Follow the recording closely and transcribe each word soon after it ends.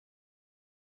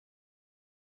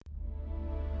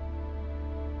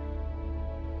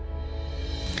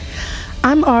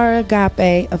I'm Aura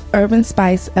Agape of Urban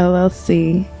Spice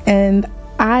LLC, and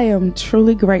I am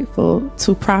truly grateful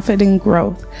to Profit and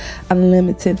Growth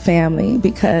Unlimited family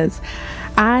because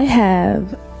I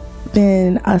have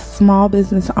been a small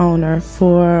business owner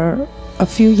for a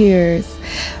few years,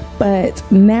 but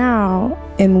now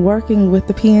in working with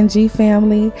the P&G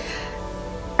family,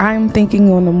 I'm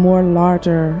thinking on a more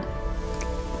larger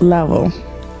level.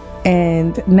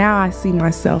 And now I see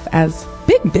myself as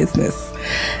big business.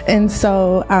 And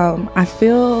so I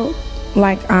feel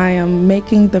like I am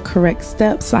making the correct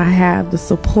steps. I have the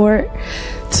support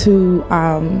to,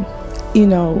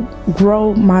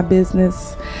 grow my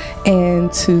business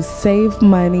and to save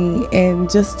money and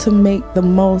just to make the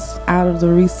most out of the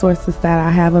resources that I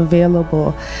have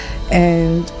available.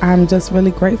 And I'm just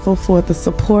really grateful for the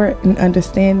support and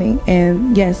understanding.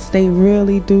 And yes, they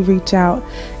really do reach out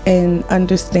and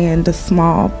understand the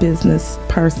small business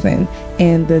person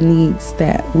and the needs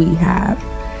that we have.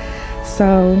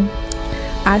 So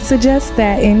I suggest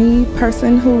that any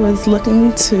person who is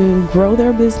looking to grow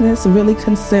their business really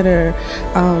consider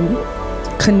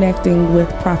connecting with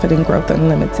Profit and Growth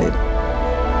Unlimited.